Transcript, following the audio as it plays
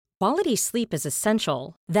Quality sleep is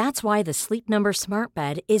essential. That's why the Sleep Number Smart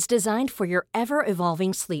Bed is designed for your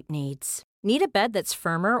ever-evolving sleep needs. Need a bed that's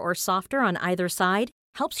firmer or softer on either side?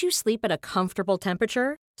 Helps you sleep at a comfortable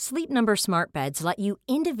temperature? Sleep Number Smart Beds let you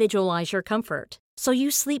individualize your comfort, so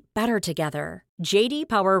you sleep better together. J.D.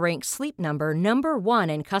 Power ranks Sleep Number number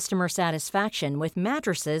 1 in customer satisfaction with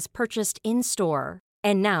mattresses purchased in-store.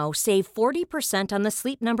 And now, save 40% on the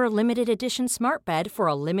Sleep Number Limited Edition Smart Bed for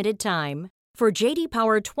a limited time. For J.D.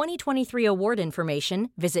 Power 2023 award information,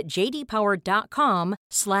 visit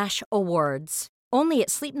jdpower.com/awards. Only at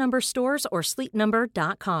Sleep Number stores or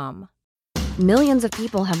sleepnumber.com. Millions of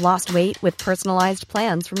people have lost weight with personalized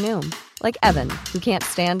plans from Noom. Like Evan, who can't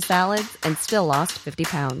stand salads and still lost 50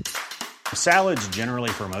 pounds. Salads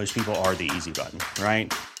generally for most people are the easy button,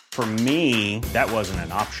 right? For me, that wasn't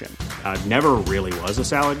an option. I never really was a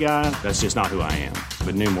salad guy. That's just not who I am.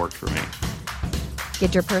 But Noom worked for me.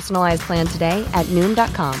 Get your personalized plan today at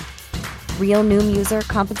Noom.com. Real Noom user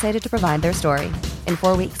compensated to provide their story. In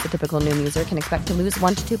 4 weeks, the typical Noom user can expect to lose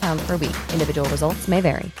 1 to 2 pounds per week. Individual results may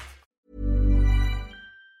vary.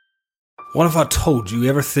 What if I told you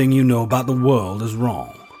everything you know about the world is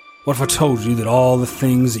wrong? What if I told you that all the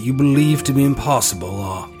things that you believe to be impossible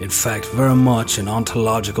are, in fact, very much an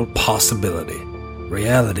ontological possibility?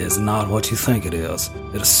 Reality is not what you think it is.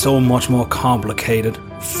 It is so much more complicated,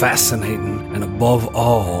 fascinating, and above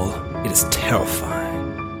all, it is terrifying.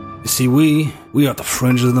 You see, we are at the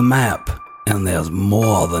fringe of the map, and there's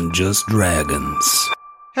more than just dragons.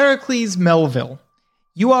 Heracles Melville,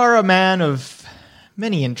 you are a man of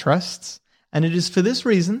many interests, and it is for this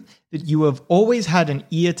reason that you have always had an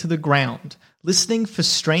ear to the ground, listening for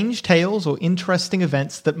strange tales or interesting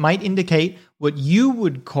events that might indicate what you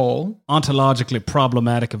would call ontologically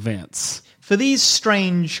problematic events. For these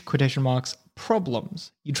strange, quotation marks,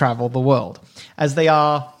 problems, you travel the world, as they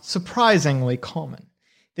are surprisingly common.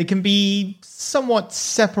 They can be somewhat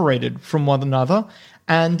separated from one another,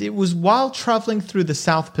 and it was while traveling through the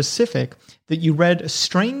South Pacific that you read a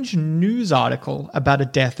strange news article about a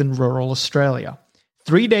death in rural Australia.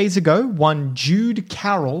 3 days ago, one Jude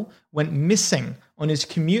Carroll went missing on his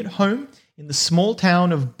commute home in the small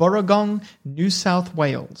town of Burragong, New South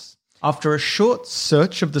Wales. After a short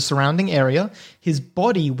search of the surrounding area, his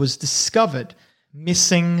body was discovered,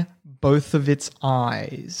 missing both of its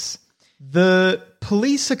eyes. The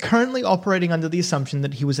police are currently operating under the assumption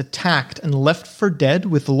that he was attacked and left for dead,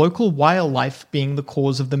 with local wildlife being the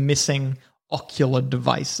cause of the missing ocular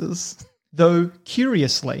devices. Though,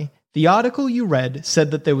 curiously, the article you read said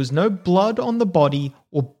that there was no blood on the body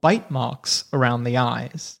or bite marks around the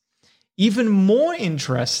eyes. Even more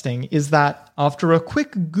interesting is that after a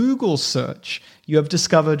quick Google search, you have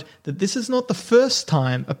discovered that this is not the first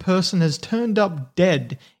time a person has turned up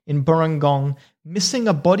dead in Burragong, missing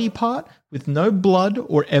a body part with no blood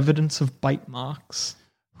or evidence of bite marks.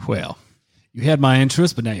 Well, you had my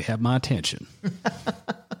interest, but now you have my attention.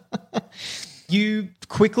 You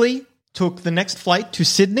quickly took the next flight to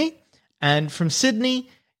Sydney, and from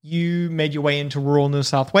Sydney, you made your way into rural New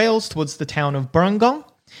South Wales towards the town of Burragong.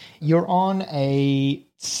 You're on a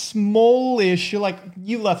smallish,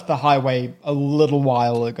 you left the highway a little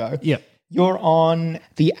while ago. Yep. You're on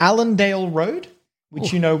the Allendale Road,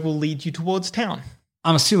 which you know will lead you towards town.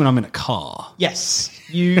 I'm assuming I'm in a car. Yes.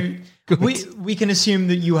 We can assume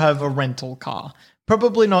that you have a rental car.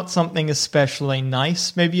 Probably not something especially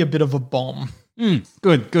nice. Maybe a bit of a bomb.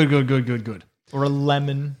 Good. Or a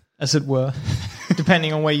lemon, as it were,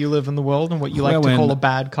 depending on where you live in the world and what you like to call a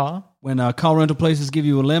bad car. When car rental places give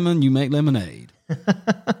you a lemon, you make lemonade.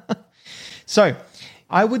 So,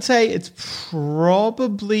 I would say it's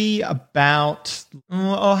probably about...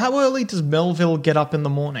 how early does Melville get up in the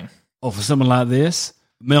morning? Oh, for someone like this,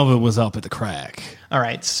 Melville was up at the crack. All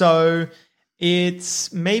right, so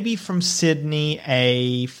it's maybe from Sydney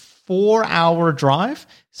a 4-hour drive.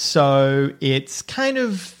 So it's kind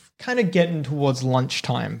of getting towards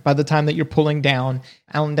lunchtime by the time that you're pulling down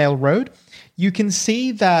Allendale Road. You can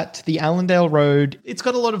see that the Allendale Road, it's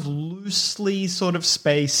got a lot of loosely sort of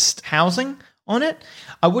spaced housing on it.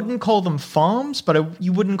 I wouldn't call them farms, but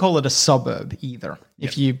you wouldn't call it a suburb either,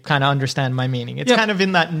 if you kind of understand my meaning. It's kind of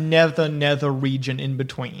in that nether region in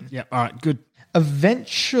between. Yeah, all right, good.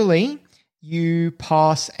 Eventually, you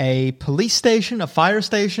pass a police station, a fire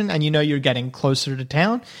station, and you know you're getting closer to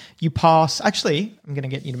town. You pass... Actually, I'm going to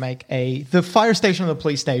get you to make the fire station and the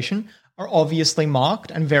police station are obviously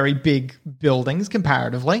marked and very big buildings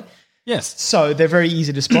comparatively. Yes. So they're very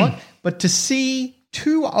easy to spot. But to see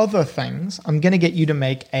two other things, I'm going to get you to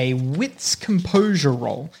make a wits composure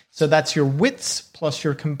roll. So that's your wits plus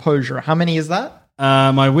your composure. How many is that?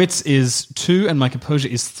 My wits is 2 and my composure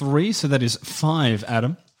is 3, so that is 5,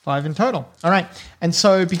 Adam. 5 in total. All right. And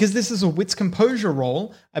so because this is a wits composure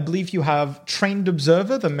roll, I believe you have trained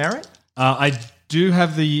observer, the merit. I do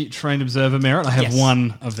have the trained observer merit. I have Yes.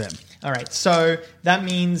 one of them. All right. So that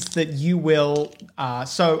means that you will,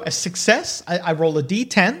 so a success, I roll a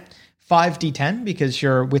D10, 5d10 because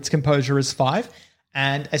your wits composure is 5.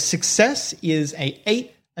 And a success is a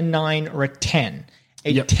 8, a 9, or a 10.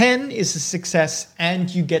 A 10 is a success, and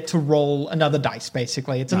you get to roll another dice,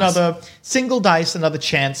 basically. It's another single dice, another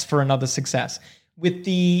chance for another success. With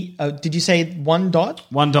the, did you say 1 dot?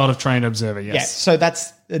 1 dot of trained observer, yes. Yeah, so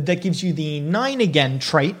that gives you the 9 again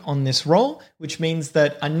trait on this roll, which means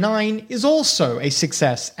that a 9 is also a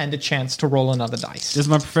success and a chance to roll another dice. Does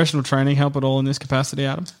my professional training help at all in this capacity,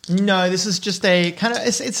 Adam? No, this is just a kind of,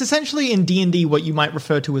 it's essentially in D&D what you might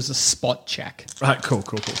refer to as a spot check. Right, cool.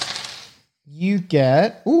 You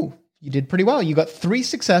get, you did pretty well. You got 3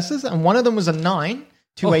 successes, and one of them was a 9,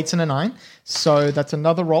 2 8s and a 9. So that's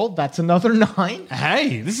another roll. That's another 9.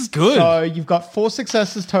 Hey, this is good. So you've got 4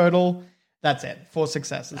 successes total. That's it, 4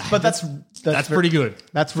 successes. But that's pretty good.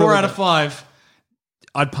 That's 4 really out of good. 5.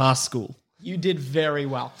 I'd pass school. You did very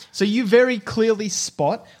well. So you very clearly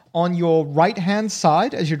spot on your right-hand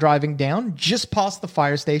side as you're driving down, just past the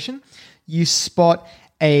fire station, you spot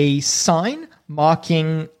a sign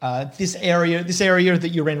marking this area that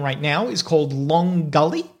you're in right now is called Long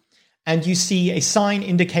Gully. And you see a sign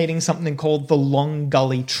indicating something called the Long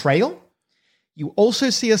Gully Trail. You also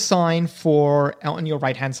see a sign on your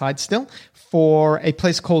right-hand side still, for a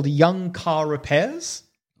place called Young Car Repairs,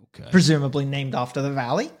 presumably named after the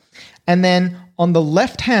valley. And then on the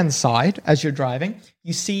left-hand side, as you're driving,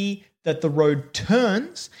 you see that the road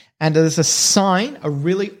turns and there's a sign, a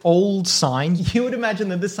really old sign. You would imagine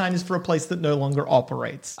that this sign is for a place that no longer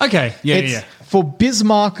operates. Okay, yeah. It's for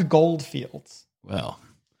Bismarck Goldfields. Well,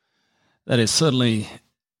 that is certainly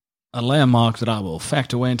a landmark that I will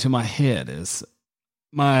factor away into my head. As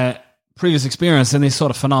my previous experience in this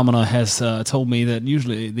sort of phenomena has told me that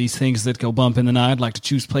usually these things that go bump in the night like to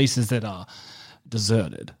choose places that are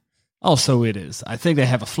deserted. Also, it is. I think they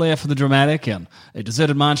have a flair for the dramatic, and a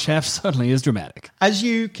deserted mine shaft certainly is dramatic. As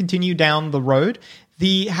you continue down the road,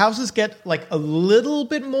 the houses get like a little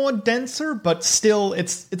bit more denser, but still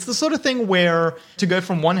it's the sort of thing where to go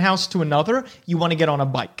from one house to another, you want to get on a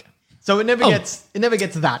bike. So it never gets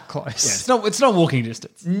that close. Yeah, it's not walking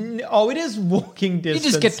distance. It is walking distance. You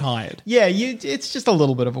just get tired. Yeah, it's just a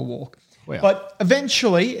little bit of a walk. Well. But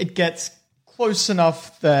eventually it gets close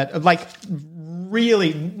enough that, like,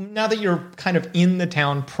 really, now that you're kind of in the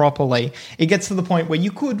town properly, it gets to the point where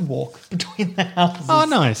you could walk between the houses. Oh,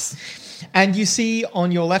 nice. And you see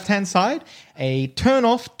on your left-hand side a turn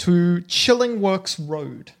off to Chillingworks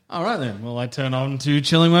Road. All right, then. Well, I turn on to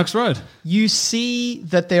Chillingworks Road. You see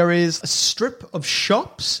that there is a strip of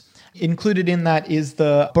shops. Included in that is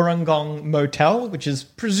the Burrungong Motel, which is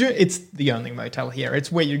it's the only motel here.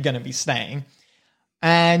 It's where you're going to be staying.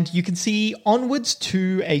 And you can see onwards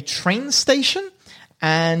to a train station,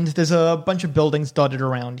 and there's a bunch of buildings dotted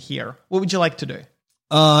around here. What would you like to do?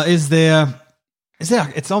 Is there?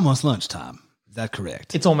 It's almost lunchtime. Is that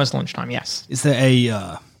correct? It's almost lunchtime, yes. Is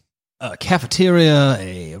there a cafeteria,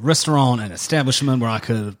 a restaurant, an establishment where I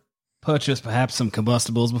could purchase perhaps some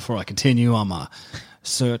combustibles before I continue on my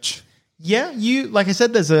search? Yeah, like I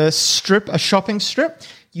said, there's a shopping strip.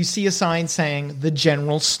 You see a sign saying the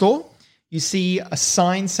general store. You see a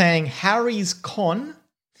sign saying Harry's Con.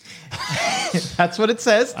 That's what it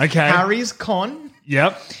says. Okay. Harry's Con.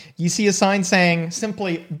 Yep. You see a sign saying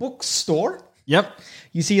simply bookstore. Yep.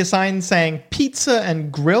 You see a sign saying pizza and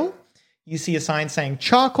grill. You see a sign saying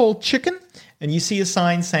charcoal chicken. And you see a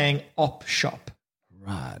sign saying op shop.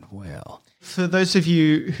 Right, well. For those of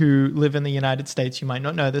you who live in the United States, you might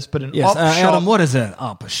not know this, but an Yes, op shop... Adam, what is an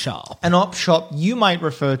op shop? An op shop you might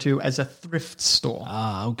refer to as a thrift store.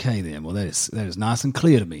 Ah, okay then. Well, that is nice and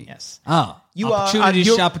clear to me. Yes.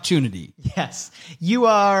 Opportunity. Yes. You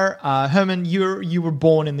are, Herman, you were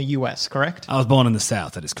born in the US, correct? I was born in the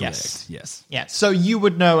South, that is correct. Yes. Yeah, so you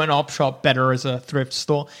would know an op shop better as a thrift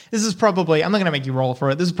store. This is probably, I'm not going to make you roll for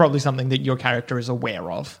it, this is probably something that your character is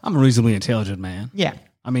aware of. I'm a reasonably intelligent man. Yeah.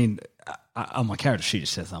 I mean, on my character sheet it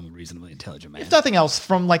says I'm a reasonably intelligent man. If nothing else,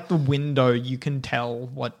 from like the window, you can tell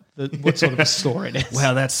what sort of a store it is.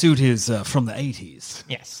 Well, that suit is from the 80s.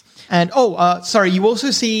 Yes. And, you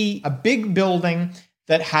also see a big building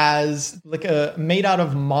that has made out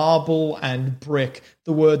of marble and brick,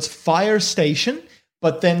 the words fire station,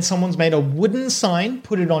 but then someone's made a wooden sign,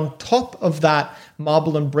 put it on top of that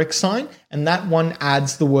marble and brick sign, and that one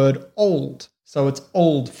adds the word old So it's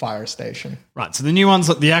old fire station. Right, so the new one's,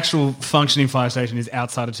 the actual functioning fire station is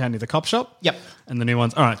outside of town near the cop shop? Yep. And the new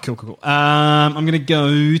one's, all right, cool. I'm going to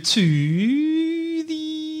go to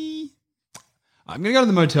the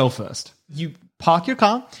motel first. You park your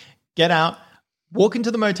car, get out, walk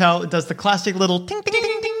into the motel. It does the classic little ting, ting,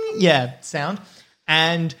 ting, ting, sound.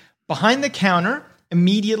 And behind the counter,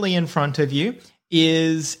 immediately in front of you,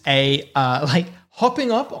 is a,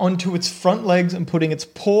 hopping up onto its front legs and putting its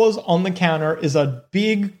paws on the counter is a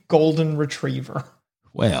big golden retriever.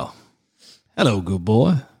 Well, hello, good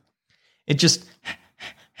boy. It just...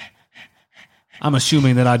 I'm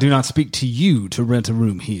assuming that I do not speak to you to rent a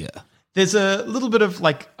room here. There's a little bit of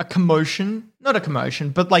like a commotion, not a commotion,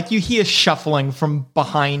 but like you hear shuffling from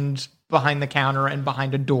behind the counter and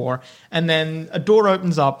behind a door. And then a door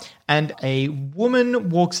opens up and a woman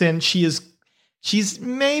walks in. She's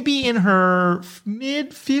maybe in her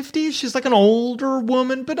mid-50s. She's like an older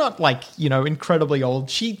woman, but not like, incredibly old.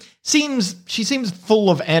 She seems full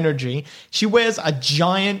of energy. She wears a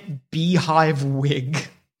giant beehive wig.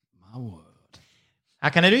 My word. How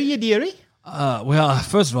can I do you, dearie? Well,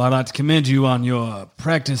 first of all, I'd like to commend you on your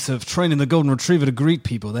practice of training the golden retriever to greet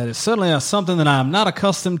people. That is certainly something that I'm not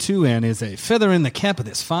accustomed to and is a feather in the cap of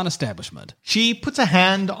this fine establishment. She puts a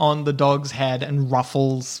hand on the dog's head and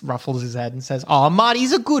ruffles his head and says, "Oh,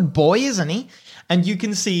 Marty's a good boy, isn't he?" And you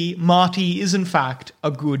can see Marty is, in fact, a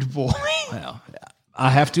good boy. Well, I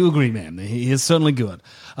have to agree, ma'am. He is certainly good.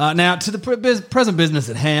 Now, to the present business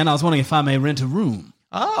at hand, I was wondering if I may rent a room.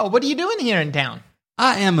 Oh, what are you doing here in town?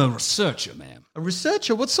 I am a researcher, ma'am. A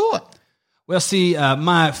researcher? What sort? Well, see,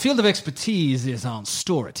 my field of expertise is on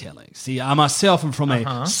storytelling. See, I myself am from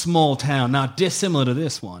a small town, not dissimilar to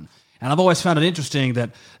this one. And I've always found it interesting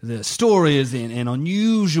that the stories and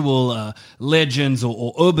unusual legends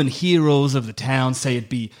or urban heroes of the town, say it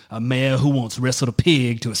be a mayor who once wrestled a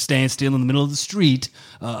pig to a standstill in the middle of the street,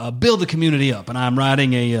 build the community up. And I'm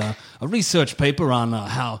writing a research paper on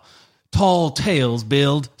how tall tales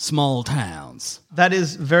build small towns. That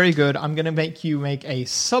is very good. I'm going to make you make a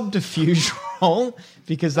subterfuge roll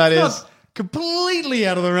because that is completely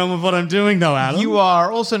out of the realm of what I'm doing, though, Adam. You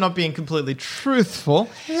are also not being completely truthful.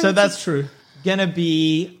 Yeah, so that's true. Going to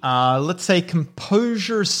be, let's say,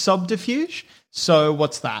 composure subterfuge. So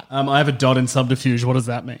what's that? I have a dot in subterfuge. What does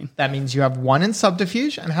that mean? That means you have 1 in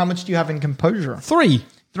subterfuge. And how much do you have in composure? 3.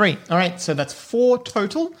 3. All right. So that's 4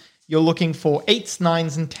 total. You're looking for 8s,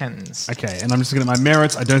 9s, and 10s. Okay, and I'm just looking at my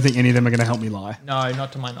merits. I don't think any of them are going to help me lie. No,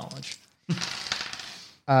 not to my knowledge.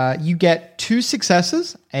 You get 2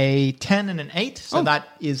 successes, a 10 and an 8. So that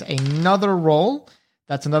is another roll.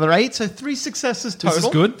 That's another 8. So 3 successes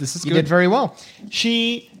total. This is good. You did very well.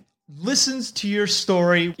 She listens to your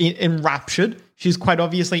story enraptured. She's quite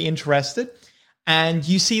obviously interested. And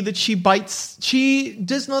you see that she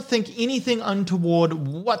does not think anything untoward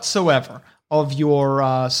whatsoever of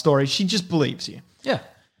your story. She just believes you. Yeah.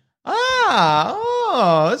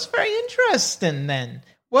 That's very interesting then.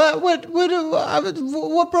 What brought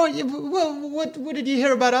you? What did you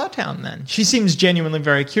hear about our town then? She seems genuinely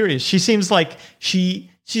very curious. She seems like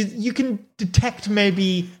you can detect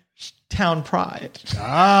maybe town pride.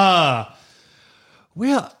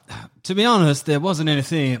 Well, to be honest, there wasn't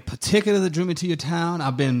anything in particular that drew me to your town.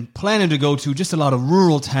 I've been planning to go to just a lot of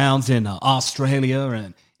rural towns in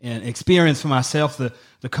Australia and experience for myself the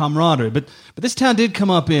camaraderie. But this town did come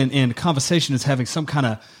up in conversation as having some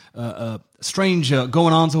kind of strange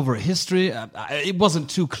going-ons over a history. It wasn't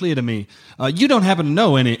too clear to me. You don't happen to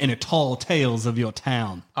know any tall tales of your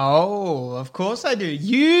town? Oh, of course I do.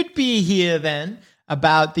 You'd be here then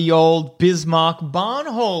about the old Bismarck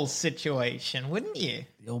Barnhole situation, wouldn't you?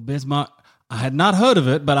 The old Bismarck? I had not heard of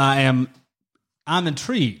it, but I'm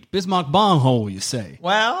intrigued. Bismarck Barnhole, you say?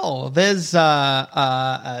 Well, there's 2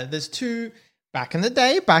 back in the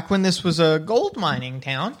day, back when this was a gold mining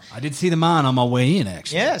town. I did see the mine on my way in,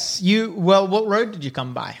 actually. Yes. What road did you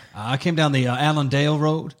come by? I came down the Allendale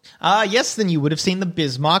Road. Yes, then you would have seen the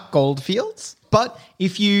Bismarck goldfields. But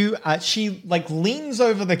if you, she leans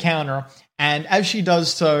over the counter, and as she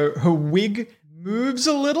does so, her wig moves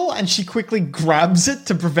a little, and she quickly grabs it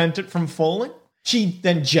to prevent it from falling. She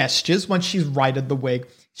then gestures, once she's righted the wig,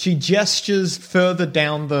 she gestures further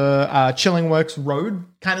down the Chillingworks Road,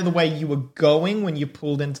 kind of the way you were going when you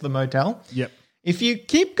pulled into the motel. Yep. If you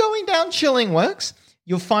keep going down Chillingworks,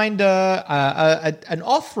 you'll find an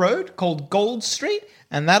off-road called Gold Street,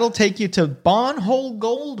 and that'll take you to Barnhole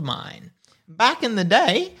Gold Mine. Back in the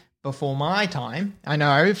day, before my time, I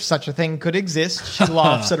know if such a thing could exist, she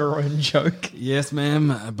laughs at her own joke. Yes,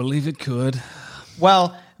 ma'am, I believe it could.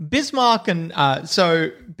 Well, Bismarck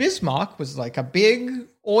Bismarck was like a big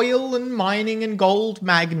oil and mining and gold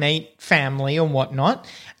magnate family and whatnot.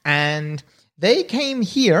 And they came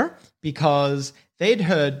here because they'd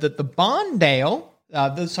heard that the Barndale,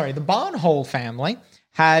 the Barnhole family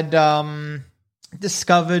had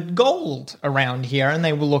discovered gold around here, and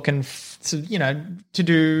they were looking to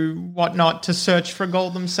do whatnot to search for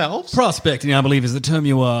gold themselves. Prospecting, I believe, is the term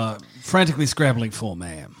you are frantically scrabbling for,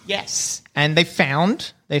 ma'am. Yes, and they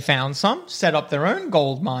found some, set up their own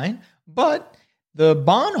gold mine, but the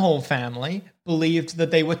Barnhole family believed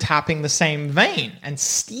that they were tapping the same vein and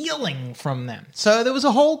stealing from them. So there was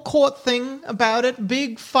a whole court thing about it,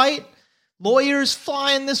 big fight, lawyers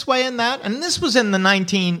flying this way and that, and this was in the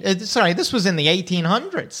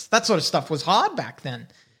 1800s. That sort of stuff was hard back then.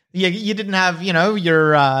 You didn't have,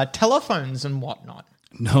 your telephones and whatnot.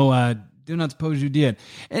 No, I do not suppose you did.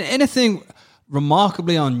 And anything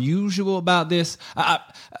remarkably unusual about this? And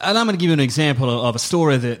I'm going to give you an example of a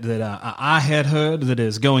story that I had heard that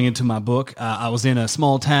is going into my book. I was in a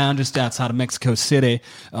small town just outside of Mexico City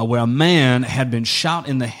where a man had been shot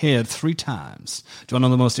in the head 3 times. Do you want to know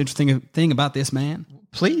the most interesting thing about this man?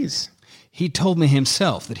 Please. He told me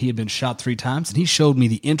himself that he had been shot 3 times, and he showed me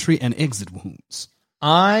the entry and exit wounds.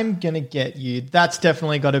 I'm going to get you. That's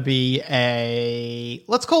definitely got to be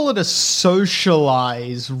let's call it a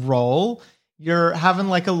socialize role. You're having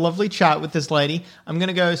like a lovely chat with this lady. I'm going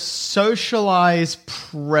to go socialize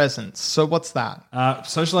presence. So what's that?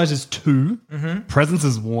 Socialize is 2. Mm-hmm. Presence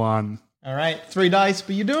is 1. All right. 3 dice,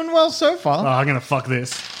 but you're doing well so far. Oh, I'm going to fuck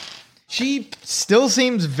this. She still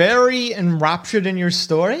seems very enraptured in your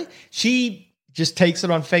story. She just takes it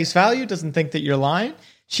on face value, doesn't think that you're lying.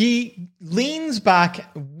 She leans back,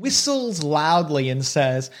 whistles loudly, and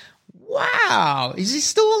says, "Wow, is he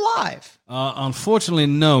still alive?" Unfortunately,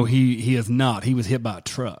 no, he is not. He was hit by a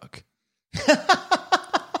truck.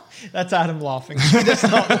 That's Adam laughing. She does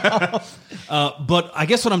not laugh. But I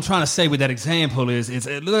guess what I'm trying to say with that example is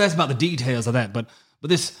that's about the details of that. But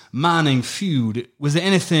this mining feud, was there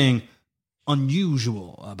anything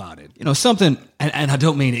unusual about it? Something, and I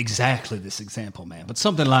don't mean exactly this example, man, but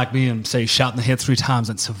something like being, say, shot in the head 3 times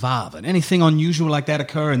and surviving. Anything unusual like that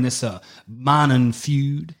occur in this mining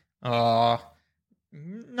feud? No,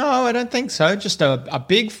 I don't think so. Just a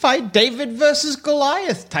big fight, David versus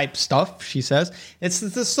Goliath type stuff, she says. It's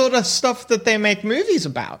the sort of stuff that they make movies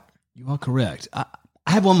about. You are correct. I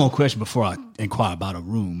have one more question before I inquire about a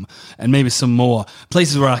room and maybe some more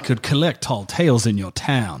places where I could collect tall tales in your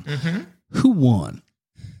town. Mm-hmm. Who won?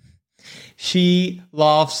 She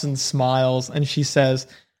laughs and smiles, and she says,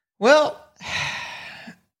 well,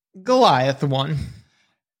 Goliath won.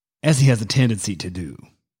 As he has a tendency to do.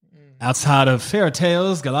 Outside of fairy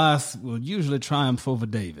tales, Goliath will usually triumph over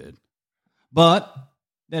David. But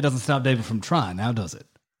that doesn't stop David from trying, now does it?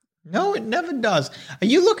 No, it never does. Are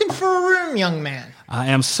you looking for a room, young man? I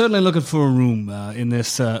am certainly looking for a room in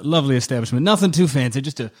this lovely establishment. Nothing too fancy,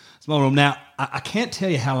 just a small room. Now, I can't tell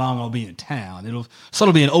you how long I'll be in town. It'll sort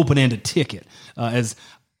of be an open-ended ticket, as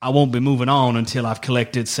I won't be moving on until I've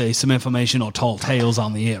collected, say, some information or tall tales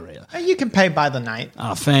on the area. You can pay by the night.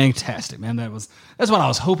 Oh, fantastic, man. That's what I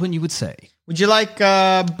was hoping you would say. Would you like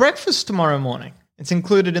breakfast tomorrow morning? It's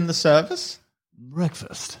included in the service.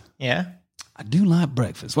 Breakfast? Yeah. I do like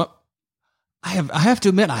breakfast. Well, I have to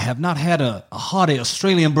admit, I have not had a hearty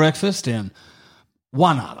Australian breakfast, and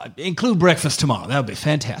why not? Include breakfast tomorrow. That would be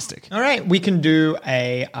fantastic. All right. We can do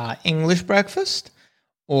a English breakfast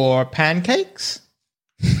or pancakes.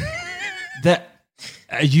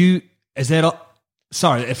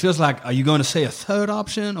 Sorry, it feels like, are you going to say a third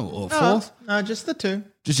option or fourth? No, just the 2.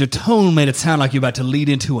 Just your tone made it sound like you're about to lead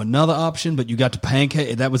into another option, but you got to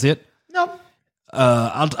pancake. That was it? Nope.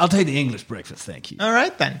 I'll take the English breakfast, thank you. All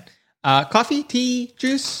right, then. Coffee, tea,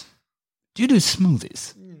 juice? Do you do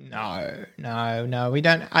smoothies? No. We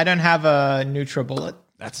don't. I don't have a NutriBullet.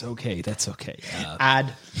 That's okay.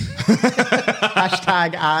 Ad.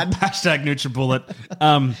 Hashtag ad. Hashtag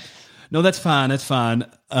NutriBullet. No, that's fine.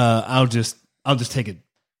 I'll just take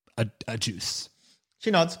a juice.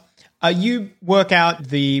 She nods. You work out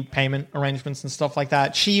the payment arrangements and stuff like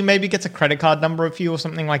that. She maybe gets a credit card number of you or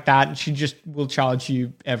something like that, and she just will charge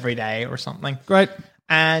you every day or something. Great.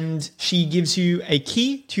 And she gives you a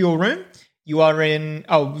key to your room. You are in...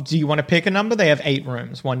 Oh, do you want to pick a number? They have 8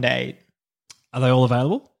 rooms, 1 to 8. Are they all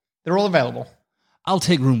available? They're all available. I'll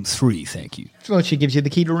take room 3, thank you. Well, she gives you the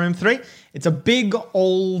key to room 3. It's a big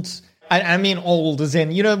old... I mean old as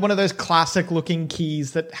in, one of those classic looking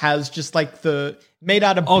keys that has just like made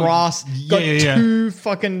out of brass, got 2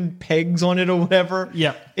 fucking pegs on it or whatever.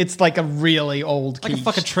 Yeah. It's like a really old key. Like a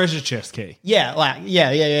fucking treasure chest key.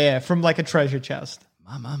 Yeah. From like a treasure chest.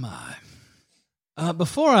 My.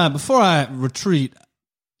 Before I retreat,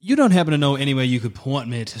 you don't happen to know anywhere you could point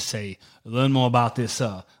me to, say, learn more about this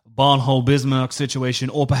Barnhole Bismarck situation,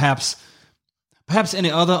 or perhaps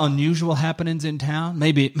any other unusual happenings in town?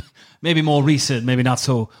 Maybe more recent, maybe not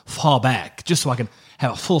so far back, just so I can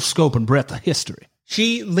have a full scope and breadth of history.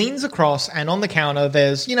 She leans across, and on the counter,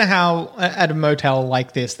 there's, you know how at a motel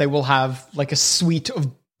like this, they will have like a suite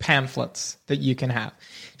of pamphlets that you can have.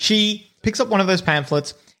 She picks up one of those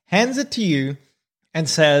pamphlets, hands it to you, and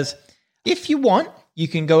says, if you want, you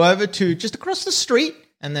can go over to just across the street,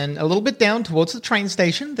 and then a little bit down towards the train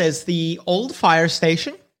station, there's the old fire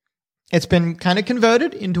station. It's been kind of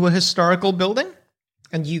converted into a historical building,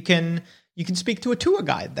 and you can speak to a tour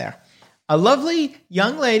guide there. A lovely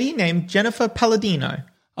young lady named Jennifer Palladino.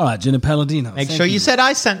 All right, Jennifer Palladino. Make sure you said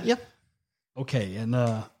I sent you. Okay, and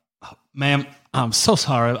ma'am, I'm so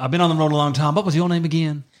sorry. I've been on the road a long time. What was your name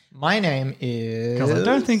again? My name is... Because I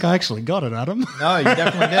don't think I actually got it, Adam. No, you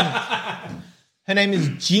definitely didn't. Her name is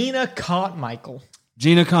Gina Cartmichael.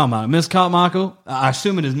 Gina Cartmichael. Miss Cartmichael? I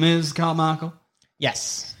assume it is Ms. Cartmichael?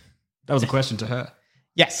 Yes. That was a question to her.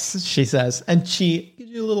 Yes, she says. And she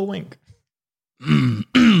gives you a little wink.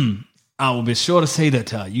 I will be sure to say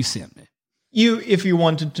that you sent me. You, if you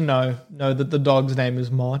wanted to know that the dog's name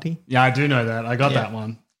is Marty. Yeah, I do know that. I got that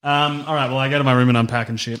one. All right, well, I go to my room and unpack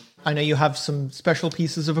and shit. I know you have some special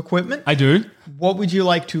pieces of equipment. I do. What would you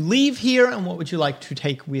like to leave here, and what would you like to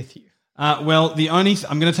take with you? Well,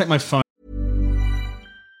 I'm going to take my phone.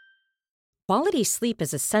 Quality sleep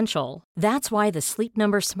is essential. That's why the Sleep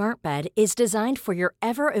Number Smart Bed is designed for your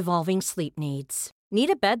ever-evolving sleep needs.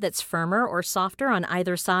 Need a bed that's firmer or softer on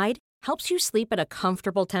either side? Helps you sleep at a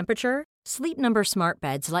comfortable temperature? Sleep Number Smart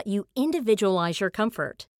Beds let you individualize your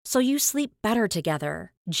comfort, so you sleep better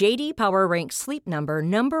together. J.D. Power ranks Sleep Number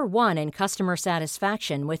number 1 in customer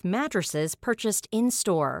satisfaction with mattresses purchased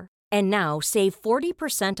in-store. And now, save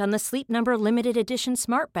 40% on the Sleep Number Limited Edition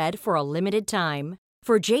Smart Bed for a limited time.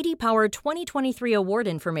 For J.D. Power 2023 award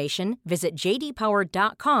information, visit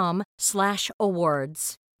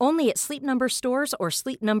jdpower.com/awards. Only at Sleep Number stores or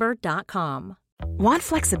sleepnumber.com. Want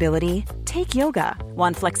flexibility? Take yoga.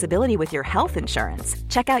 Want flexibility with your health insurance?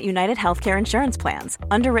 Check out United Healthcare Insurance Plans.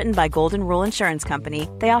 Underwritten by Golden Rule Insurance Company,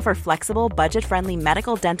 they offer flexible, budget-friendly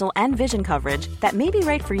medical, dental, and vision coverage that may be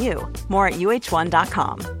right for you. More at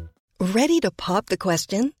uh1.com. Ready to pop the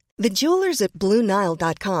question? The jewelers at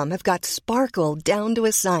BlueNile.com have got sparkle down to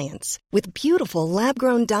a science with beautiful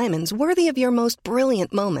lab-grown diamonds worthy of your most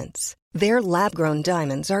brilliant moments. Their lab-grown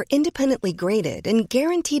diamonds are independently graded and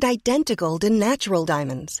guaranteed identical to natural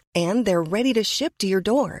diamonds, and they're ready to ship to your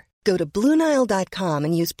door. Go to BlueNile.com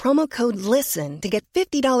and use promo code LISTEN to get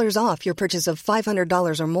 $50 off your purchase of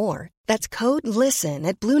 $500 or more. That's code LISTEN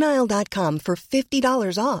at BlueNile.com for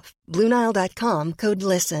 $50 off. BlueNile.com, code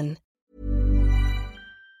LISTEN.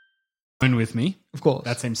 With me. Of course.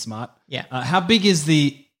 That seems smart. Yeah. How big is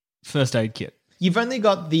the first aid kit? You've only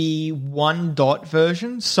got the 1-dot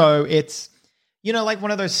version, so it's, like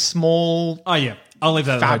one of those small... Oh, yeah. I'll leave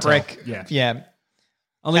that fabric. At the hotel. Yeah.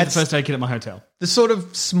 I'll leave the first aid kit at my hotel. The sort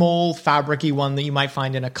of small fabric-y one that you might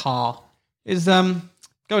find in a car. Is going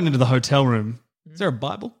into the hotel room, is there a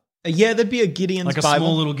Bible? Yeah, there'd be a Gideon's Bible. Like a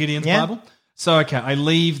small little Gideon's Bible? So, okay, I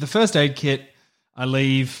leave the first aid kit. I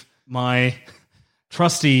leave my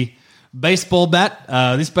trusty... baseball bat.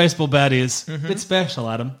 This baseball bat is a bit special,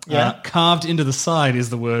 Adam. Yeah. Carved into the side is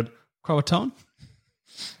the word Croatoan.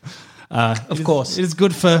 Of course. It is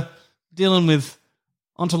good for dealing with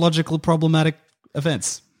ontological problematic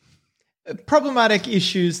events. Problematic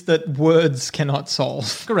issues that words cannot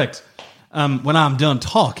solve. Correct. When I'm done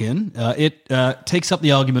talking, it takes up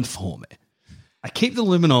the argument for me. I keep the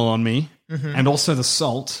luminol on me and also the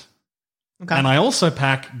salt. Okay. And I also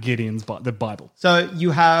pack Gideon's the Bible. So you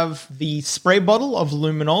have the spray bottle of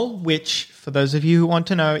luminol, which, for those of you who want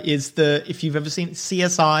to know, is if you've ever seen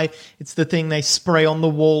CSI, it's the thing they spray on the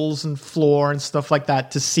walls and floor and stuff like that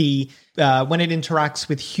to see when it interacts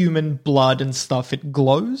with human blood and stuff, it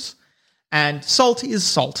glows. And salt is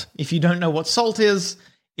salt. If you don't know what salt is,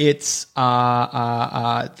 it's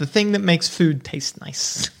the thing that makes food taste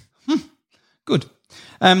nice. Good.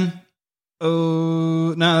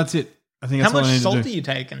 No, that's it. I think that's How all I much need salt to are do. you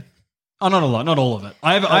taking? Oh, not a lot, not all of it.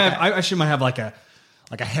 I assume I have like a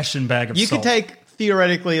Hessian bag of You salt. could take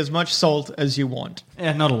theoretically as much salt as you want.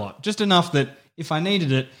 Yeah, not a lot. Just enough that if I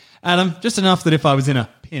needed it, Adam, just enough that if I was in a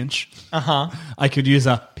pinch, I could use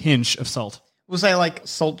a pinch of salt. We'll say like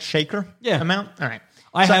salt shaker amount. All right.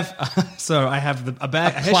 I have a Hessian plastic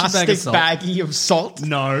bag of salt. baggie of salt.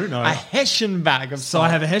 No. A Hessian bag of So salt. I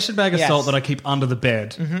have a Hessian bag of Yes. salt that I keep under the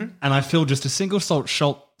bed, and I fill just a single salt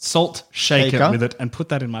shaker with it and put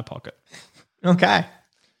that in my pocket. Okay.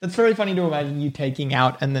 That's very funny to imagine you taking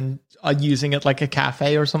out and then using it like a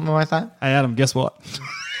cafe or something like that. Hey, Adam, guess what?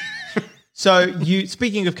 So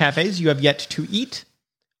speaking of cafes, you have yet to eat.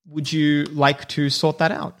 Would you like to sort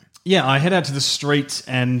that out? Yeah, I head out to the street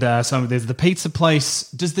and so there's the pizza place.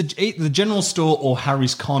 Does the general store or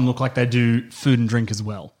Harry's Con look like they do food and drink as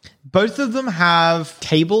well? Both of them have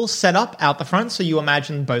tables set up out the front, so you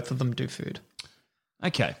imagine both of them do food.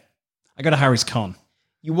 Okay. I go to Harry's Con.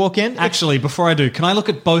 You walk in. Actually, before I do, can I look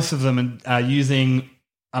at both of them and using,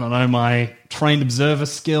 I don't know, my trained observer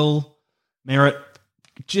skill, merit,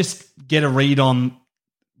 just get a read on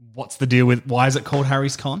what's the deal with, why is it called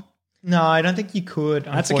Harry's Con? No, I don't think you could.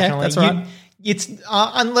 That's okay. That's all right. It's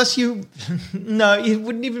unless you, no, it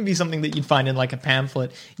wouldn't even be something that you'd find in like a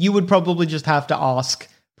pamphlet. You would probably just have to ask,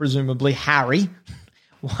 presumably Harry,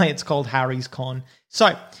 why it's called Harry's Con.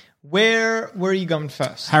 So, where are you going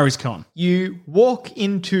first? Harry's Con. You walk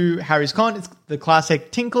into Harry's Con. It's the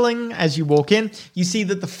classic tinkling as you walk in. You see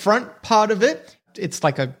that the front part of it, it's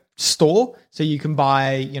like a store, so you can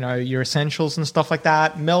buy, your essentials and stuff like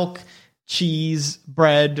that, milk, cheese,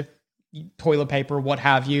 bread, toilet paper, what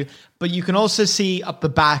have you. But you can also see up the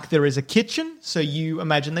back there is a kitchen, so you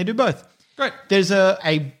imagine they do both. Great. There's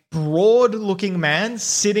a broad-looking man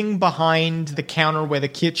sitting behind the counter where the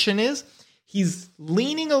kitchen is. He's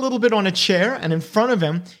leaning a little bit on a chair, and in front of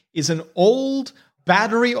him is an old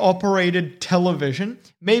battery-operated television,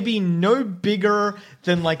 maybe no bigger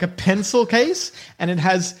than like a pencil case, and it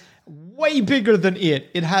has way bigger than it.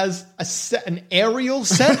 It has an aerial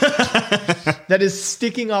set that is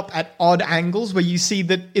sticking up at odd angles where you see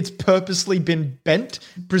that it's purposely been bent,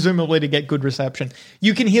 presumably to get good reception.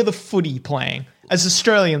 You can hear the footy playing, as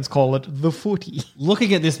Australians call it, the footy.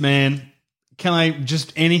 Looking at this man, can I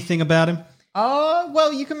just anything about him?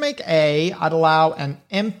 Well, you can make I'd allow an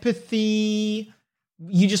empathy.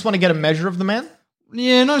 You just want to get a measure of the man?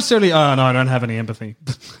 Yeah, not necessarily. Oh, no, I don't have any empathy.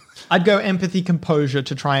 I'd go empathy, composure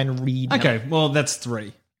to try and read. Okay, well, that's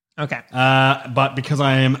 3. Okay. But because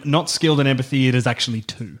I am not skilled in empathy, it is actually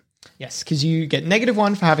 2. Yes, because you get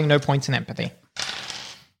 -1 for having no points in empathy.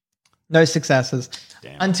 No successes.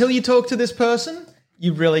 Damn. Until you talk to this person,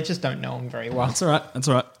 you really just don't know him very well. That's all right.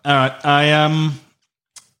 All right, I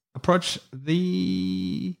approach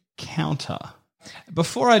the counter.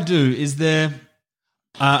 Before I do, is there...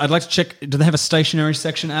 I'd like to check, do they have a stationery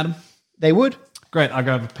section, Adam? They would. Great, I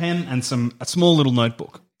grab a pen and a small little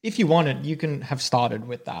notebook. If you wanted, you can have started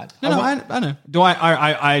with that. No, I know. Do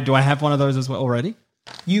I have one of those as well already?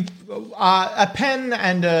 You a pen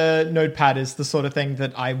and a notepad is the sort of thing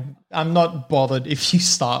that I'm not bothered if you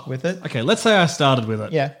start with it. Okay, let's say I started with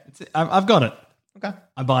it. Yeah. I've got it. Okay.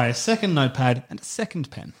 I buy a second notepad and a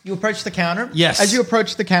second pen. You approach the counter. Yes. As you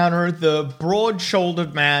approach the counter, the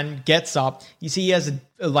broad-shouldered man gets up. You see he has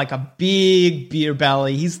a big beer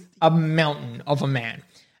belly. He's a mountain of a man.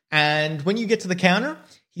 And when you get to the counter,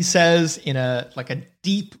 he says in a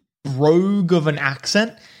deep brogue of an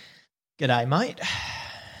accent, "G'day, mate."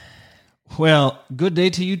 Well, good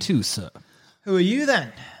day to you too, sir. Who are you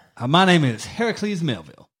then? My name is Heracles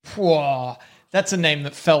Melville. Whoa, that's a name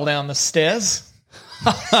that fell down the stairs.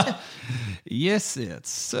 Yes, it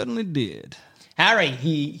certainly did. Harry,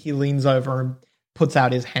 he leans over and puts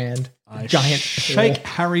out his hand. I giant shake paw.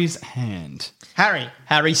 Harry's hand.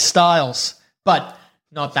 Harry Styles, but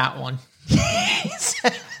not that one.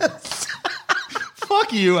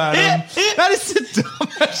 Fuck you, Adam. That is the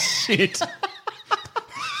dumbest shit.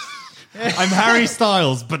 I'm Harry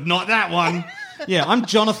Styles, but not that one. Yeah, I'm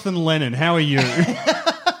Jonathan Lennon. How are you?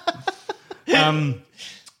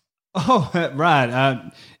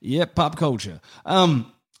 Right. Pop culture.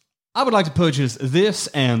 I would like to purchase this,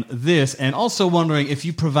 and also wondering if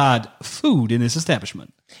you provide food in this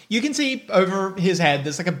establishment. You can see over his head,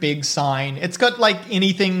 there's a big sign. It's got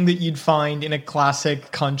anything that you'd find in a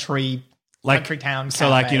classic country town So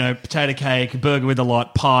cafe. potato cake, burger with a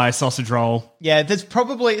lot, pie, sausage roll. Yeah, it's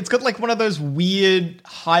got one of those weird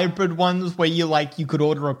hybrid ones where you could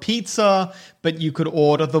order a pizza, but you could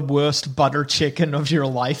order the worst butter chicken of your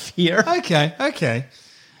life here. Okay.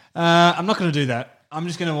 I'm not going to do that. I'm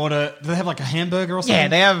just going to order... Do they have a hamburger or something? Yeah,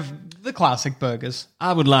 they have the classic burgers.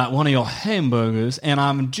 I would like one of your hamburgers, and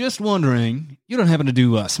I'm just wondering, you don't happen to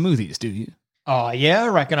do smoothies, do you? Oh, yeah, I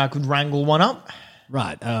reckon I could wrangle one up.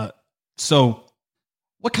 Right. So,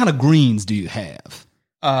 what kind of greens do you have?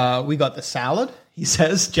 We got the salad, he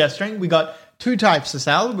says, gesturing. We got 2 types of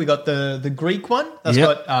salad. We got the Greek one that's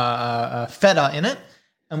got feta in it,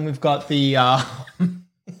 and we've got the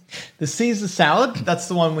the Caesar salad. That's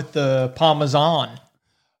the one with the parmesan.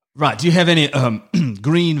 Right. Do you have any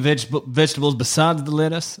green vegetables besides the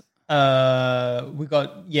lettuce? We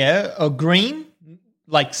got a green,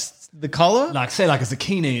 Like the color? Like, say, like a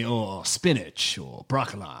zucchini or spinach or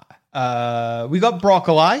broccoli. We got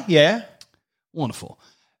broccoli, yeah. Wonderful.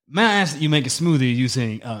 May I ask that you make a smoothie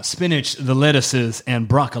using spinach, the lettuces, and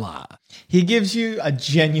broccoli? He gives you a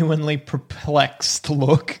genuinely perplexed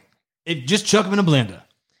look. Just chuck them in a blender.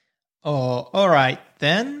 Oh, all right,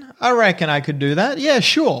 then. I reckon I could do that. Yeah,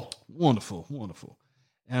 sure. Wonderful, wonderful.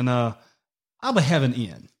 And I'll be having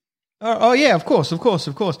in. Oh yeah, of course.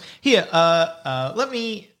 Here, let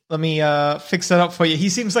me fix that up for you. He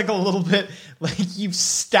seems like a little bit like you've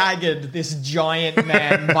staggered this giant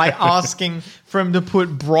man by asking for him to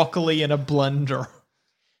put broccoli in a blender.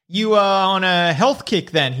 You are on a health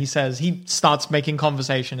kick then, he says. He starts making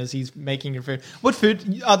conversation as he's making your food. What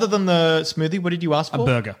food, other than the smoothie, what did you ask for? A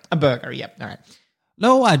burger. A burger, yep. All right.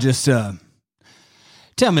 No, I just, tell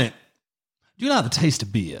me, do you like the taste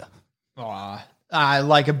of beer? Oh, I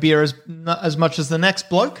like a beer as much as the next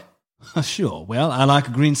bloke. Sure. Well, I like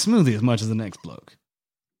a green smoothie as much as the next bloke.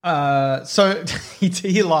 So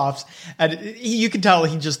he laughs, and you can tell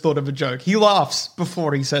he just thought of a joke. He laughs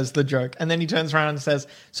before he says the joke, and then he turns around and says,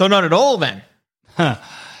 "So not at all, then."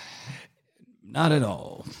 Not at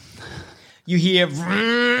all. You hear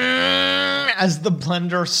as the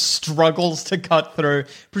blender struggles to cut through,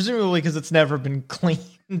 presumably because it's never been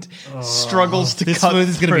cleaned. Struggles to cut through.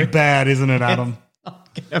 This smoothie's going to be bad, isn't it, Adam? It's not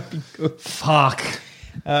going to be good. Fuck.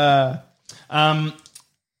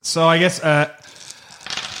 So I guess I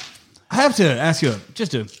have to ask you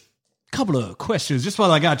just a couple of questions just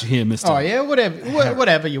while I got you here, Mr. Oh, yeah?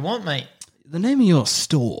 Whatever you want, mate. The name of your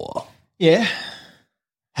store. Yeah.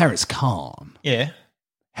 Harris Khan. Yeah.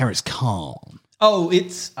 Harris Khan. Oh,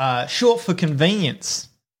 it's short for convenience.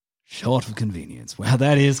 Short for convenience. Well,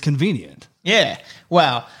 that is convenient. Yeah.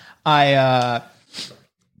 Well,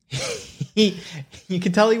 you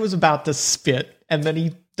can tell he was about to spit, and then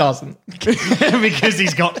he doesn't. Because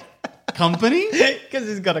he's got company? Because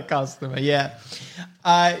he's got a customer, yeah.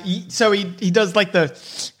 So he does like the...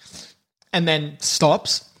 and then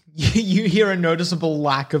stops. You hear a noticeable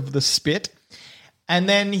lack of the spit. And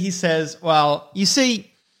then he says, well, you see,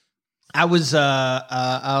 I was... when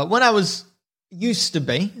I was... used to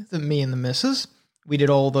be, me and the missus, we did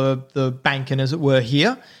all the banking, as it were,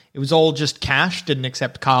 here. It was all just cash, didn't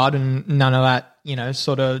accept card and none of that,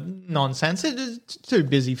 sort of nonsense. It's too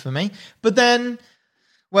busy for me. But then,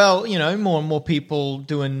 well, more and more people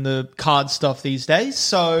doing the card stuff these days.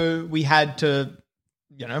 So we had to,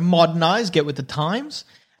 modernize, get with the times.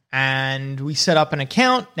 And we set up an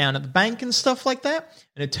account down at the bank and stuff like that.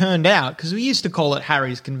 And it turned out, because we used to call it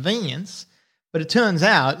Harry's Convenience, but it turns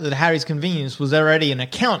out that Harry's Convenience was already an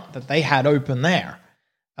account that they had open there.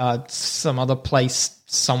 Some other place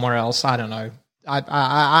somewhere else. I don't know.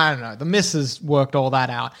 I don't know. The missus worked all that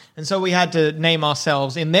out. And so we had to name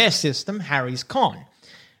ourselves in their system Harry's Con.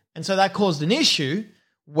 And so that caused an issue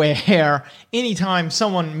where anytime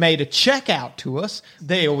someone made a check out to us,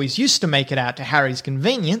 they always used to make it out to Harry's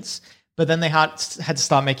Convenience, but then they had to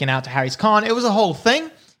start making it out to Harry's Con. It was a whole thing.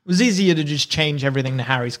 It was easier to just change everything to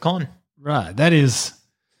Harry's Con. Right. That is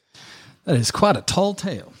quite a tall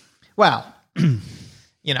tale. Well,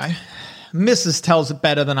 Mrs. tells it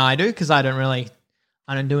better than I do because I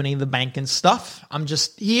don't do any of the banking stuff. I'm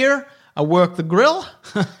just here. I work the grill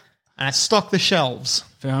and I stock the shelves.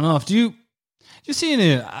 Fair enough. Do you see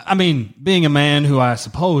any, being a man who I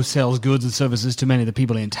suppose sells goods and services to many of the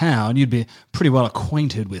people in town, you'd be pretty well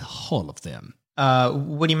acquainted with all of them.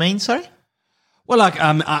 What do you mean, sorry? Well,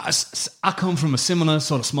 I come from a similar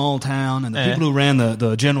sort of small town, and the people who ran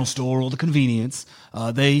the general store or the convenience,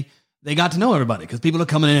 they got to know everybody because people are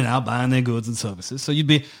coming in and out buying their goods and services. So you'd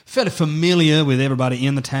be fairly familiar with everybody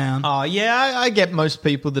in the town. Oh, yeah, I get most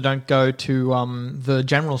people that don't go to the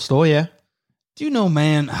general store, yeah. Do you know,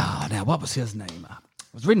 man, now what was his name? I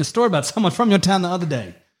was reading a story about someone from your town the other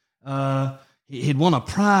day. He'd won a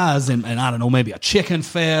prize in, I don't know, maybe a chicken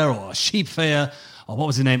fair or a sheep fair. Or what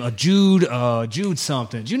was his name? Jude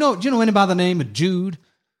something. Do you know anybody by the name of Jude?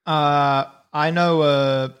 I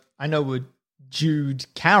know Jude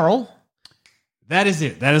Carroll. That is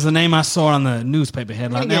it. That is the name I saw on the newspaper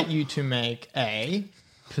headline. I'm going to get you to make a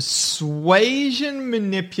persuasion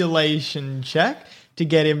manipulation check to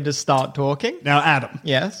get him to start talking. Now, Adam.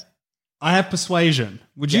 Yes? I have persuasion.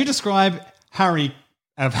 Would you describe Harry's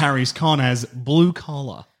Con as blue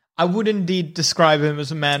collar? I would indeed describe him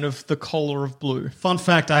as a man of the collar of blue. Fun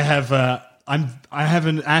fact, I have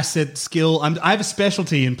an asset skill. I have a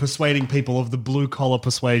specialty in persuading people of the blue collar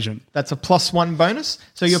persuasion. That's a +1 bonus.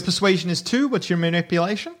 So your persuasion is 2. What's your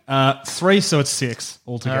manipulation? 3, so it's 6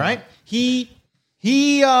 altogether. All right. He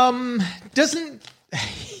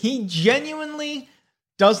genuinely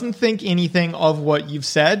doesn't think anything of what you've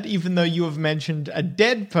said, even though you have mentioned a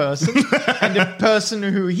dead person and a person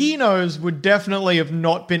who he knows would definitely have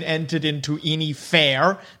not been entered into any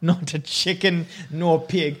fair, not a chicken nor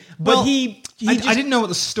pig. But Well, he I didn't know what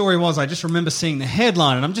the story was. I just remember seeing the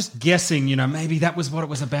headline, and I'm just guessing, maybe that was what it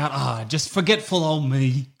was about. Just forgetful old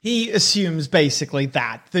me. He assumes basically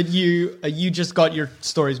that you just got your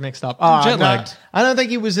stories mixed up. Jet-lagged. I don't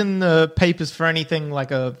think he was in the papers for anything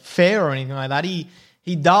like a fair or anything like that.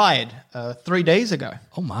 He died 3 days ago.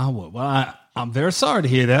 Oh, my word. Well, I'm very sorry to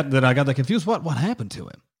hear that I got that confused. What happened to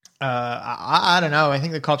him? I don't know. I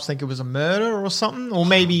think the cops think it was a murder or something, or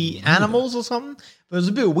maybe animals or something. But it was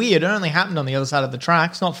a bit weird. It only happened on the other side of the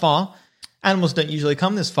tracks, not far. Animals don't usually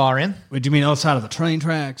come this far in. Wait, do you mean outside of the train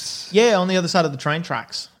tracks? Yeah, on the other side of the train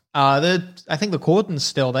tracks. I think the cordon's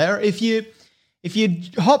still there. If you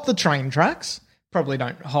hop the train tracks, probably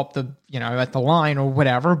don't hop at the line or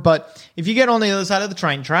whatever. But if you get on the other side of the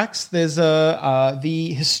train tracks, there's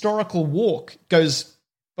the historical walk goes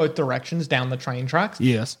both directions down the train tracks.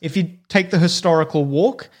 Yes. If you take the historical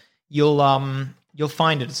walk, you'll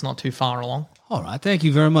find it. It's not too far along. All right, thank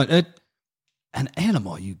you very much. An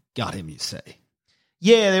animal, you got him, you say?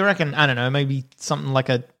 Yeah, they reckon, I don't know, maybe something like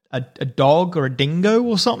a dog or a dingo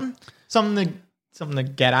or something. Something to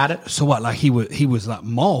get at it. So what, like he was like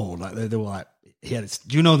mauled? Like they were like, do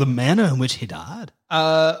you know the manner in which he died?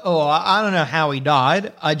 I don't know how he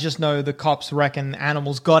died. I just know the cops reckon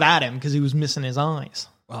animals got at him because he was missing his eyes.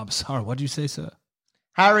 Oh, I'm sorry, what did you say, sir?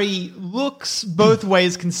 Harry looks both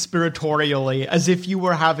ways conspiratorially, as if you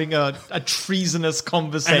were having a treasonous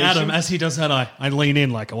conversation. And Adam, as he does that, I lean in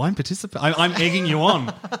like, I'm participating. I'm egging you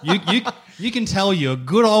on. You can tell your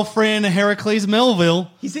good old friend Heracles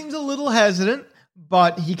Melville. He seems a little hesitant,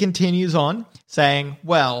 but he continues on saying,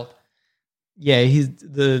 well, yeah, he's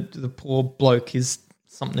the poor bloke is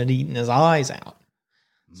something had eaten his eyes out.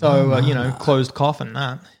 So, closed coffin,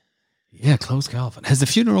 that. Yeah, closed coffin. Has the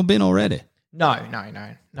funeral been already? No.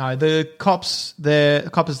 The cops, they're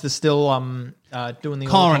still doing the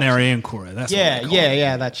coronary inquiry. That's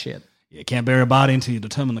that shit. You can't bury a body until you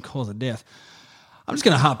determine the cause of death. I'm just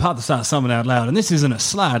going to hypothesize something out loud, and this isn't a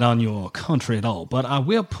slight on your country at all, but I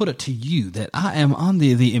will put it to you that I am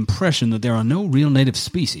under the impression that there are no real native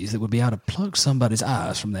species that would be able to pluck somebody's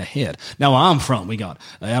eyes from their head. Now, where I'm from, we got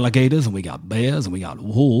alligators, and we got bears, and we got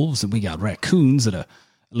wolves, and we got raccoons that are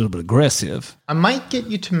a little bit aggressive. I might get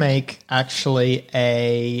you to make actually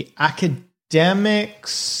a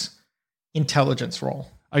academics intelligence roll.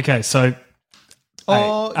 Okay, so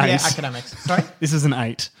academics. Sorry? This is an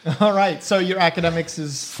 8. All right, so your academics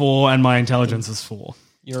is 4 and my intelligence is 4.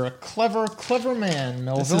 You're a clever man,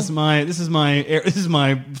 Melville. This is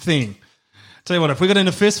my thing. Tell you what, if we got in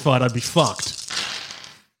a fist fight, I'd be fucked.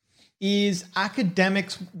 Is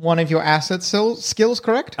academics one of your asset skills,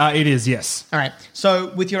 correct? It is, yes. All right.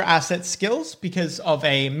 So with your asset skills, because of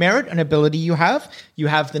a merit and ability you have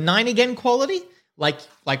the 9 again quality, like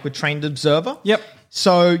with trained observer. Yep.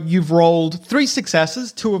 So you've rolled 3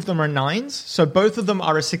 successes, 2 of them are 9s. So both of them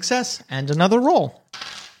are a success and another roll.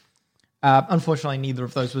 Unfortunately, neither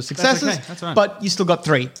of those were successes. That's okay. That's all right. But you still got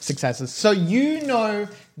 3 successes. So you know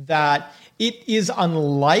that it is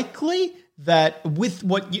unlikely that with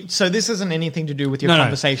what you... So this isn't anything to do with your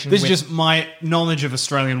conversation. This is just my knowledge of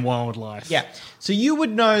Australian wildlife. Yeah. So you would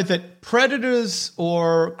know that predators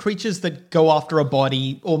or creatures that go after a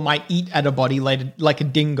body or might eat at a body like a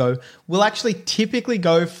dingo will actually typically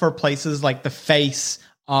go for places like the face,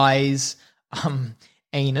 eyes,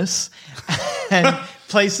 anus, and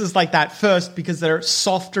places like that first because they're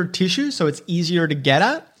softer tissue, so it's easier to get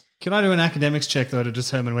at. Can I do an academics check, though, to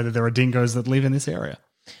determine whether there are dingoes that live in this area?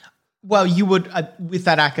 Well, you would, with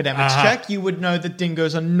that academics check, you would know that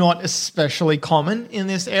dingoes are not especially common in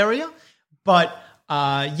this area. But,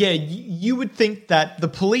 you would think that the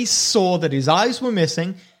police saw that his eyes were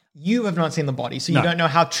missing. You have not seen the body, so you don't know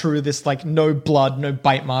how true this, like, no blood, no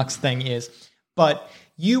bite marks thing is. But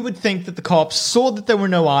you would think that the cops saw that there were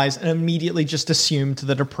no eyes and immediately just assumed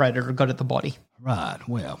that a predator got at the body. Right,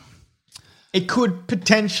 well. It could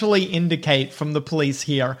potentially indicate from the police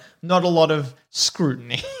here not a lot of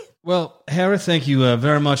scrutiny. Well, Harry, thank you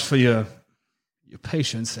very much for your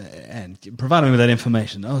patience and providing me with that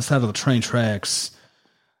information. On the side of the train tracks,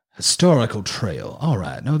 historical trail. All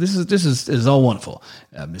right. No, this is all wonderful,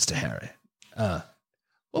 Mr. Harry.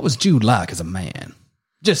 What was Jude like as a man?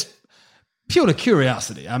 Just pure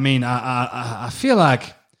curiosity. I mean, I feel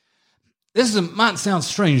like this might sound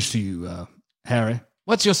strange to you, Harry.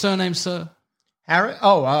 What's your surname, sir? Harry?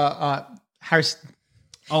 Harry...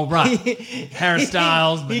 Oh, right. Harry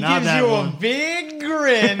Styles, but not that one. He gives you a big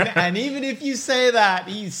grin, and even if you say that,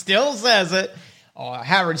 he still says it. Oh,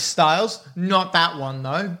 Harry Styles, not that one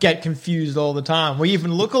though. Get confused all the time. We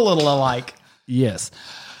even look a little alike. Yes.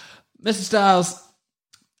 Mr. Styles,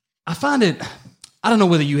 I find it, I don't know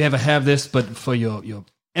whether you ever have this, but for your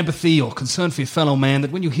empathy or concern for your fellow man,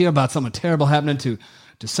 that when you hear about something terrible happening to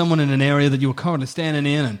someone in an area that you were currently standing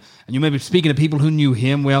in, and you may be speaking to people who knew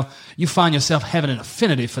him, well, you find yourself having an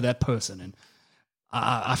affinity for that person. And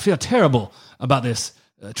I feel terrible about this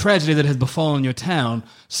tragedy that has befallen your town.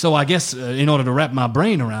 So I guess in order to wrap my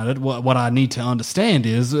brain around it, what I need to understand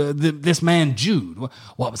is this man, Jude,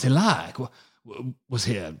 what was he like? Was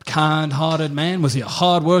he a kind-hearted man? Was he a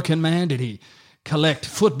hard-working man? Did he collect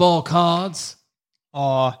football cards?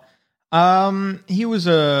 He was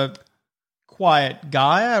a quiet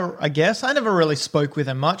guy, I guess. I never really spoke with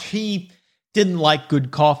him much. He didn't like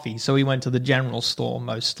good coffee, so he went to the general store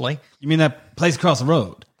mostly. You mean that place across the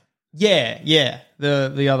road? Yeah,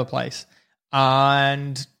 the other place.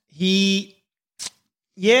 And my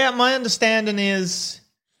understanding is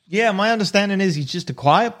he's just a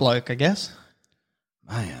quiet bloke, I guess.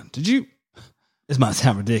 Man, this might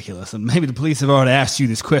sound ridiculous, and maybe the police have already asked you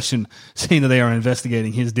this question, seeing that they are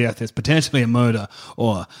investigating his death as potentially a murder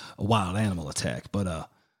or a wild animal attack. But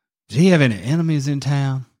did he have any enemies in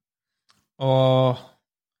town? No,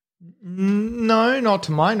 not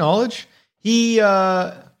to my knowledge. He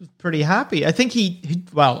was pretty happy. I think he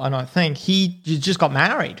just got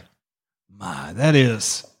married. My, that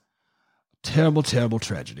is a terrible, terrible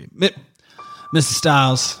tragedy. Mr.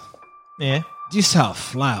 Styles. Yeah? Do you sell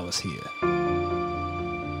flowers here?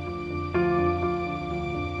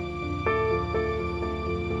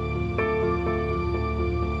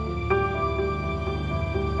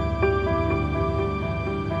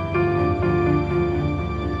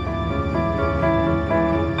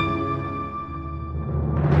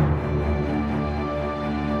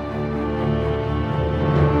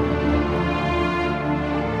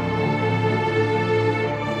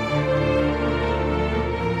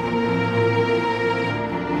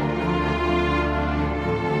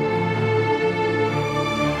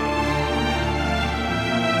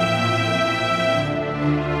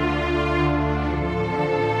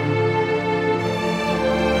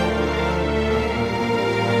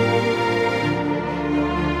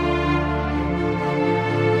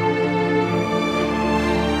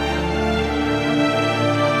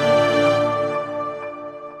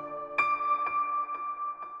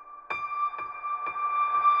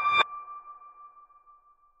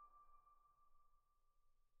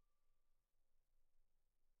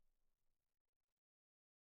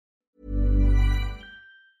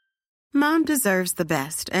 Mom deserves the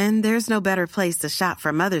best, and there's no better place to shop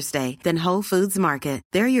for Mother's Day than Whole Foods Market.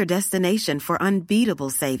 They're your destination for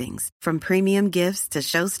unbeatable savings, from premium gifts to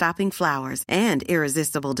show-stopping flowers and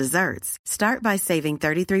irresistible desserts. Start by saving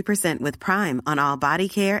 33% with Prime on all body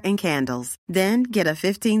care and candles. Then get a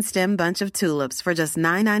 15-stem bunch of tulips for just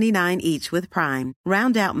 $9.99 each with Prime.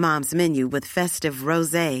 Round out Mom's menu with festive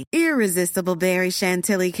rosé, irresistible berry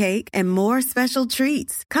chantilly cake, and more special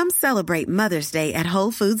treats. Come celebrate Mother's Day at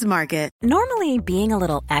Whole Foods Market. Normally, being a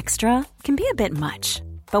little extra can be a bit much,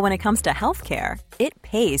 but when it comes to healthcare, it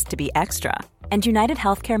pays to be extra. And United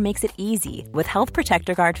Healthcare makes it easy with Health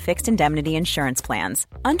Protector Guard fixed indemnity insurance plans.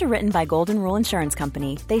 Underwritten by Golden Rule Insurance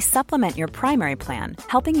Company, they supplement your primary plan,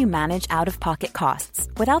 helping you manage out-of-pocket costs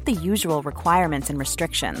without the usual requirements and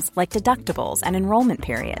restrictions like deductibles and enrollment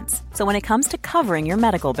periods. So when it comes to covering your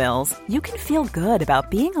medical bills, you can feel good about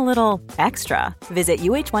being a little extra. Visit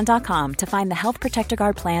UH1.com to find the Health Protector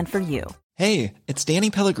Guard plan for you. Hey, it's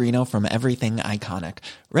Danny Pellegrino from Everything Iconic.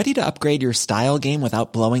 Ready to upgrade your style game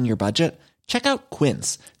without blowing your budget? Check out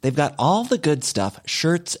Quince. They've got all the good stuff,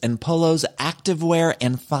 shirts and polos, activewear,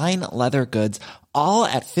 and fine leather goods, all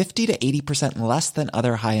at 50 to 80% less than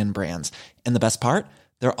other high-end brands. And the best part?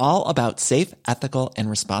 They're all about safe, ethical, and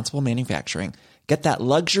responsible manufacturing. Get that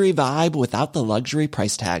luxury vibe without the luxury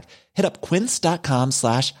price tag. Hit up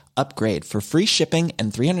quince.com/upgrade for free shipping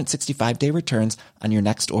and 365-day returns on your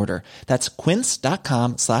next order. That's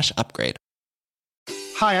quince.com/upgrade.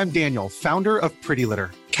 Hi, I'm Daniel, founder of Pretty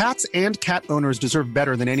Litter. Cats and cat owners deserve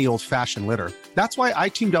better than any old-fashioned litter. That's why I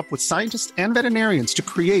teamed up with scientists and veterinarians to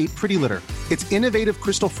create Pretty Litter. Its innovative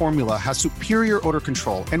crystal formula has superior odor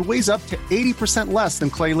control and weighs up to 80% less than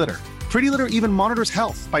clay litter. Pretty Litter even monitors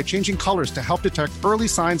health by changing colors to help detect early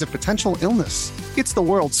signs of potential illness. It's the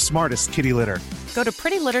world's smartest kitty litter. Go to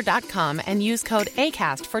prettylitter.com and use code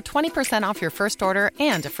ACAST for 20% off your first order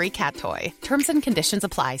and a free cat toy. Terms and conditions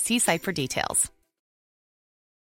apply. See site for details.